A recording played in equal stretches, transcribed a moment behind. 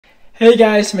Hey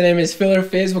guys, my name is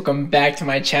Fizz. Welcome back to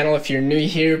my channel. If you're new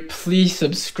here, please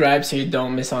subscribe so you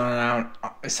don't miss out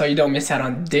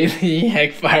on daily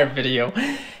Heckfire video.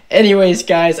 Anyways,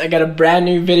 guys, I got a brand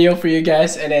new video for you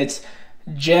guys, and it's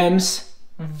gems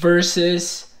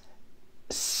versus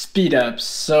Speedups.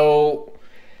 So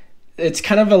it's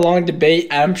kind of a long debate.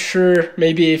 I'm sure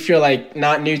maybe if you're like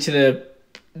not new to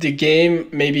the game,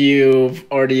 maybe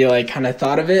you've already like kind of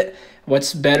thought of it.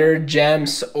 What's better,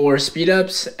 gems or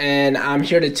Speedups? And I'm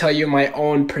here to tell you my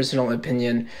own personal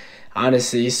opinion,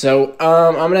 honestly. So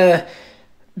I'm gonna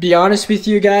be honest with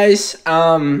you guys.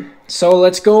 So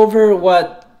let's go over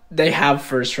what they have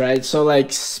first, right? So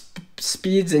like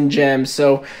speeds and gems.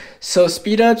 So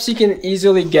Speedups, you can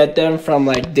easily get them from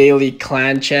like daily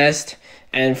clan chest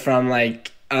and from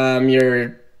like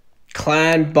your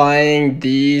clan buying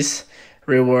these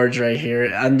rewards right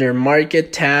here under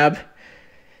market tab.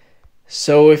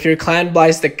 So if your clan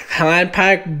buys the clan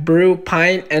pack, brew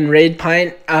pint, and raid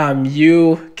pint,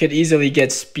 you could easily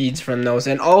get speeds from those.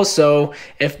 And also,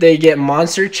 if they get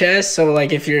monster chests, so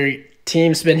like if your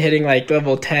team's been hitting like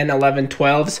level 10, 11,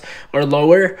 12s or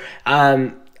lower,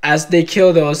 as they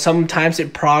kill those, sometimes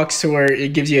it procs to where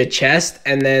it gives you a chest,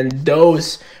 and then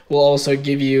those will also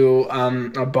give you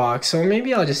a box. So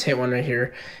maybe I'll just hit one right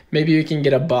here. Maybe you can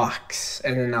get a box,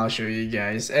 and then I'll show you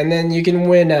guys. And then you can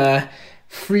win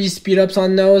free Speedups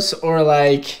on those, or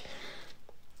like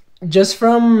just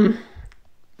from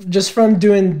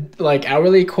doing like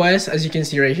hourly quests. As you can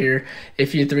see right here,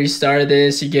 if you 3-star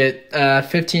this, you get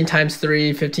 15 times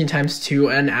 3, 15 times 2,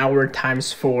 an hour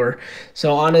times 4.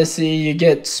 So honestly, you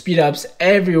get Speedups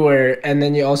everywhere, and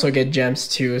then you also get gems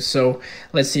too. So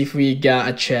let's see if we got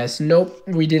a chest. Nope,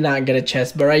 we did not get a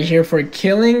chest. But right here, for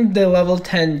killing the level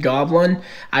 10 goblin,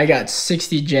 I got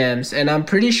 60 gems, and I'm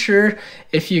pretty sure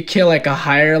if you kill like a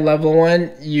higher level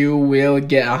one, you will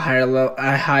get a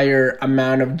higher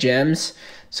amount of gems.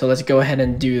 So let's go ahead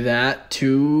and do that.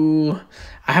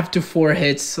 I have to 4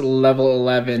 hits level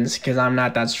 11s because I'm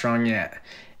not that strong yet.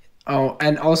 Oh,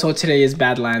 and also today is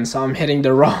Badlands, so I'm hitting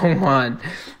the wrong one.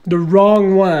 The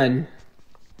wrong one.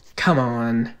 Come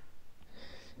on.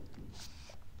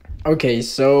 Okay,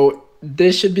 so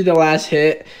this should be the last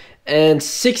hit. And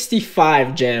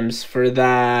 65 gems for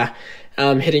the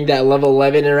hitting that level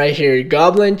 11. And right here,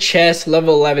 Goblin chest,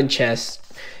 level 11 chest.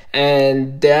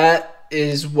 And that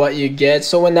is what you get.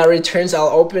 So when that returns, I'll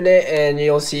open it and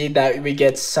you'll see that we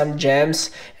get some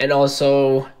gems and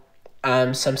also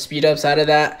some Speedups out of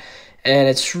that. And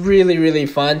it's really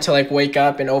fun to like wake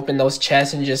up and open those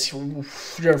chests and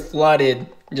you're flooded,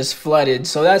 just flooded.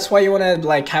 So that's why you want to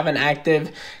like have an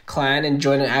active clan and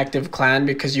join an active clan,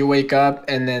 because you wake up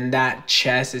and then that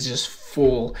chest is just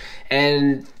full.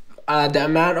 And the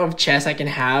amount of chests I can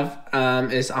have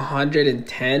is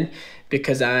 110.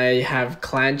 Because I have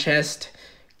clan chest,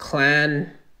 I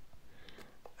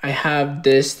have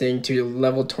this thing to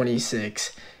level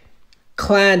 26.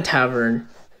 Clan tavern,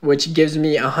 which gives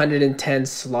me 110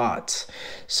 slots.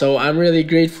 So I'm really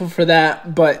grateful for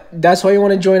that. But that's why you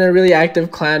want to join a really active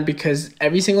clan, because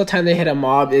every single time they hit a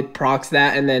mob, it procs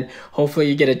that, and then hopefully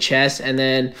you get a chest, and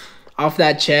then off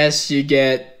that chest you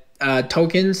get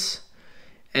tokens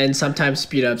and sometimes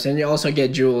Speedups, and you also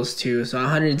get jewels too. So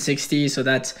 160, so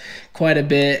that's quite a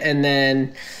bit. And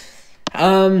then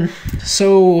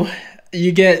so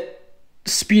you get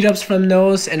Speedups from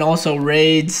those, and also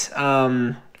raids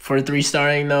for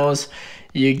 3-starring those.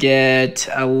 You get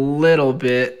a little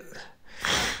bit,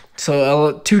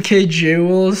 so 2k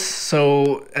jewels,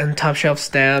 so, and top shelf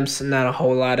stamps. Not a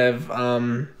whole lot of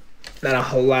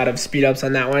Speedups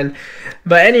on that one.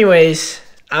 But anyways,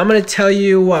 I'm going to tell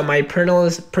you what my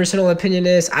personal opinion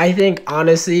is. I think,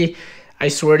 honestly, I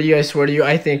swear to you,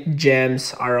 I think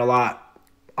gems are a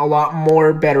lot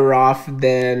more better off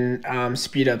than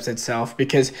Speedups itself,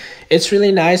 because it's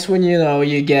really nice when, you know,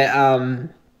 you get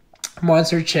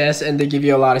monster chests and they give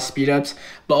you a lot of Speedups,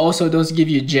 but also those give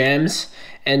you gems,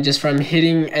 and just from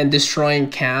hitting and destroying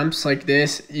camps like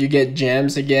this, you get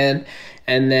gems again.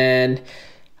 And then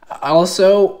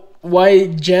also, why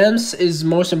gems is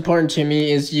most important to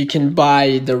me is you can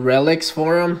buy the relics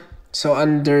for them. So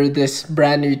under this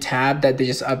brand new tab that they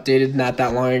just updated not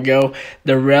that long ago,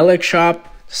 the relic shop,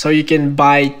 so you can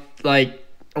buy like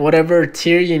whatever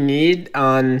tier you need.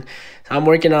 I'm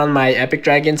working on my epic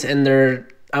dragons, and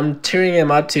I'm tiering them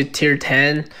up to tier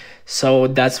 10. So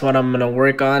that's what I'm gonna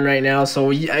work on right now. So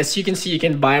as you can see, you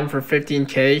can buy them for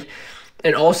 15k.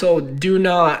 And also, do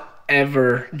not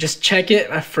ever, just check it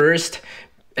at first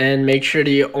and make sure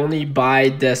that you only buy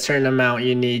the certain amount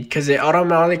you need, because it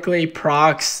automatically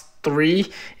procs 3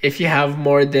 if you have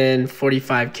more than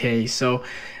 45k. So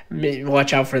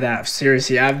watch out for that.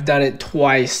 Seriously, I've done it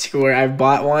twice where I've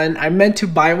bought one. I meant to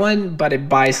buy one, but it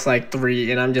buys like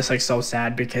 3, and I'm just like so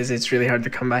sad because it's really hard to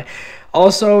come by.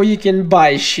 Also, you can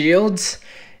buy shields,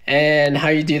 and how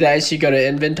you do that is you go to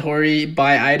inventory,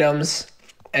 buy items,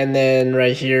 and then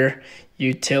right here,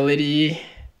 utility.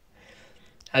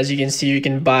 As you can see, you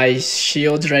can buy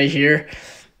shields right here.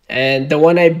 And the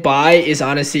one I buy is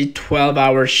honestly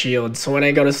 12-hour shield. So when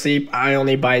I go to sleep, I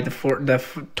only buy the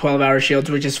 12-hour shields,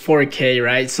 which is 4K,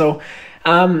 right? So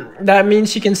that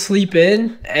means you can sleep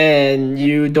in and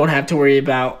you don't have to worry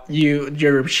about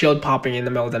your shield popping in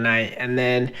the middle of the night. And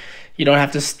then you don't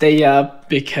have to stay up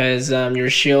because your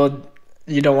shield,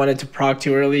 you don't want it to proc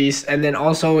too early. And then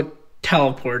also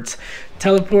teleports.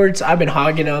 Teleports, I've been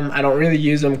hogging them. I don't really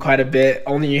use them quite a bit,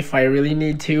 only if I really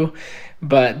need to.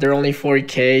 But they're only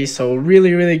 4K, so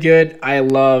really, really good. I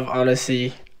love,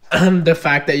 honestly, the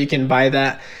fact that you can buy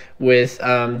that with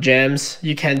gems.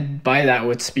 You can buy that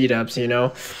with Speedups, you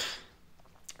know.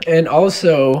 And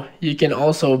also, you can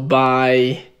also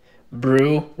buy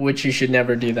brew, which you should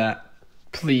never do that.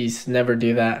 Please, never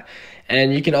do that.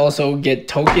 And you can also get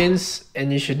tokens,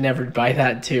 and you should never buy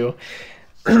that too.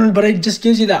 But it just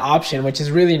gives you that option, which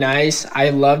is really nice. I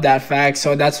love that fact.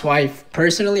 So that's why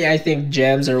personally I think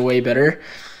gems are way better.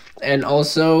 And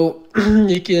also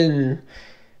you can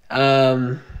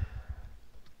under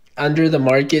the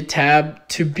market tab,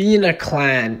 to be in a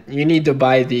clan you need to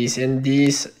buy these, and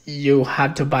these you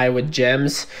have to buy with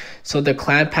gems. So the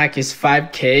clan pack is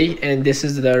 5K, and this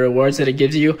is the rewards that it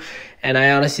gives you. And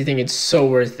I honestly think it's so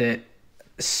worth it.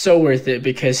 So worth it,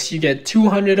 because you get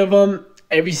 200 of them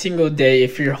every single day.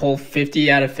 If your whole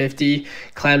 50 out of 50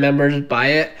 clan members buy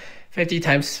it, 50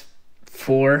 times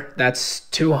 4, that's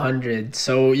 200.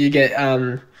 So you get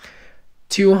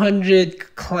 200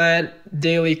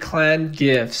 daily clan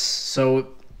gifts. So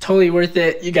totally worth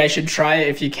it. You guys should try it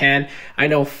if you can. I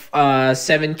know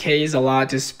 7K is a lot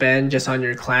to spend just on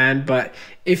your clan, but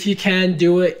if you can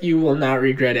do it, you will not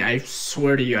regret it. I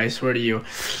swear to you. I swear to you.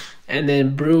 And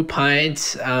then brew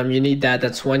pints, you need that.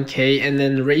 That's 1K. And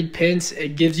then raid pins,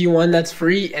 it gives you one that's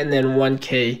free, and then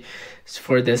 1K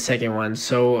for the second one.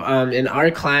 So in our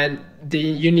clan,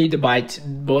 you need to buy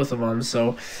both of them.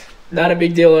 So not a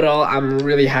big deal at all. I'm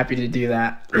really happy to do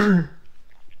that.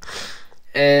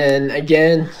 And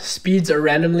again, speeds are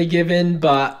randomly given,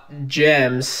 but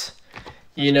gems,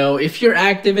 you know, if you're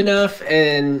active enough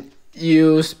and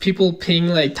people ping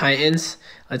like titans.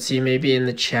 Let's see, maybe in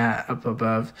the chat up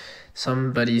above,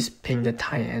 somebody's pinged a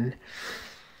titan.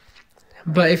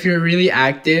 But if you're really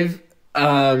active,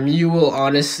 you will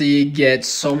honestly get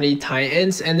so many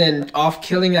titans. And then off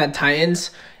killing that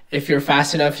titans, if you're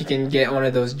fast enough, you can get one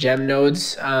of those gem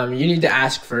nodes. You need to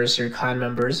ask first your clan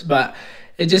members, but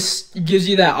it just gives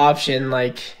you that option,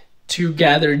 like, to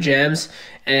gather gems.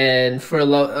 And for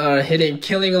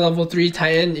killing a level 3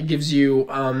 titan, it gives you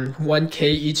 1K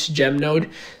each gem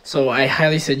node. So I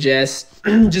highly suggest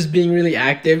just being really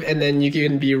active, and then you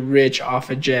can be rich off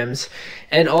of gems.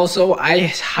 And also I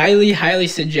highly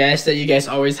suggest that you guys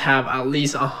always have at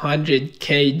least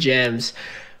 100K gems.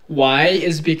 Why?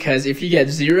 Is because if you get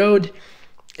zeroed,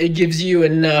 it gives you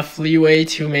enough leeway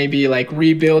to maybe like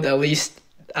rebuild at least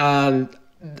a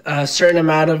certain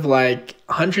amount of like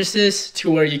huntresses to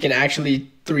where you can actually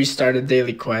restart a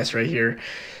daily quest right here.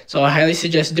 So I highly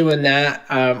suggest doing that.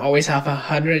 Always have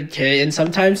 100K. And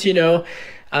sometimes, you know,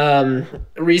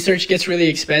 research gets really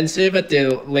expensive at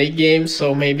the late game.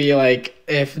 So maybe like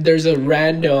if there's a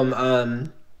random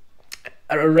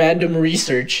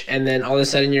research, and then all of a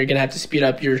sudden you're gonna have to speed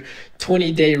up your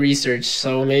 20-day research.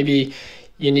 So maybe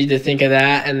you need to think of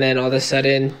that, and then all of a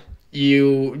sudden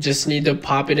you just need to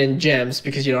pop it in gems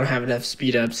because you don't have enough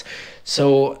speed ups.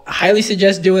 So highly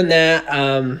suggest doing that.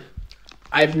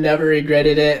 I've never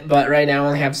regretted it, but right now I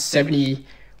only have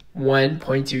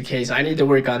 71.2K, so I need to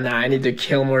work on that. I need to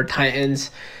kill more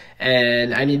titans,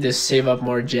 and I need to save up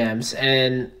more gems.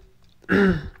 And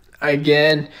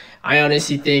again, I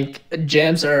honestly think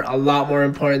gems are a lot more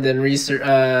important than research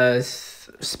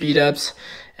speed ups.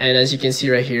 And as you can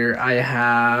see right here, I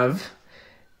have,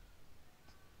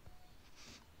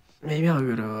 maybe I'll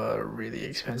go to a really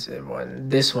expensive one,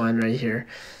 this one right here.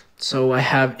 So I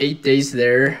have 8 days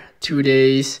there, 2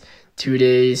 days, 2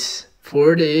 days,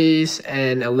 4 days,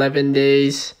 and 11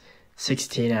 days,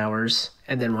 16 hours,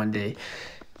 and then 1 day.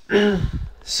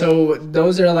 So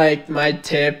those are like my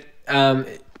tip.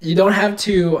 You don't have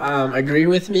to agree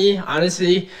with me,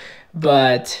 honestly,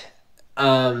 but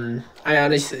I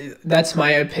honestly, that's my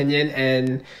opinion,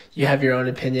 and you have your own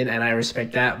opinion, and I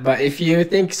respect that. But if you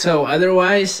think so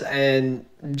otherwise, and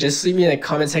just leave me in the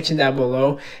comment section down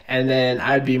below, and then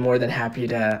I'd be more than happy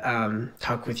to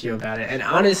talk with you about it. And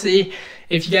honestly,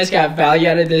 if you guys got value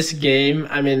out of this game,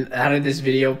 out of this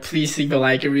video, please leave a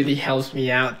like. It really helps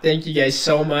me out. Thank you guys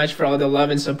so much for all the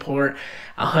love and support.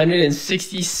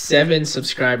 167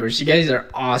 subscribers. You guys are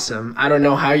awesome. I don't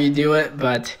know how you do it,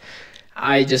 but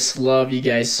I just love you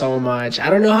guys so much. I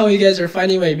don't know how you guys are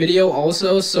finding my video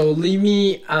also, so leave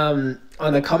me on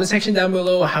the comment section down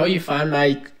below how you found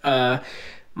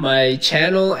my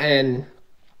channel, and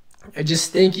I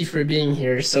just thank you for being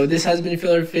here. So this has been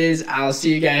Fizz. I'll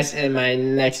see you guys in my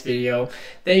next video.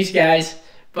 Thanks guys.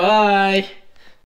 Bye.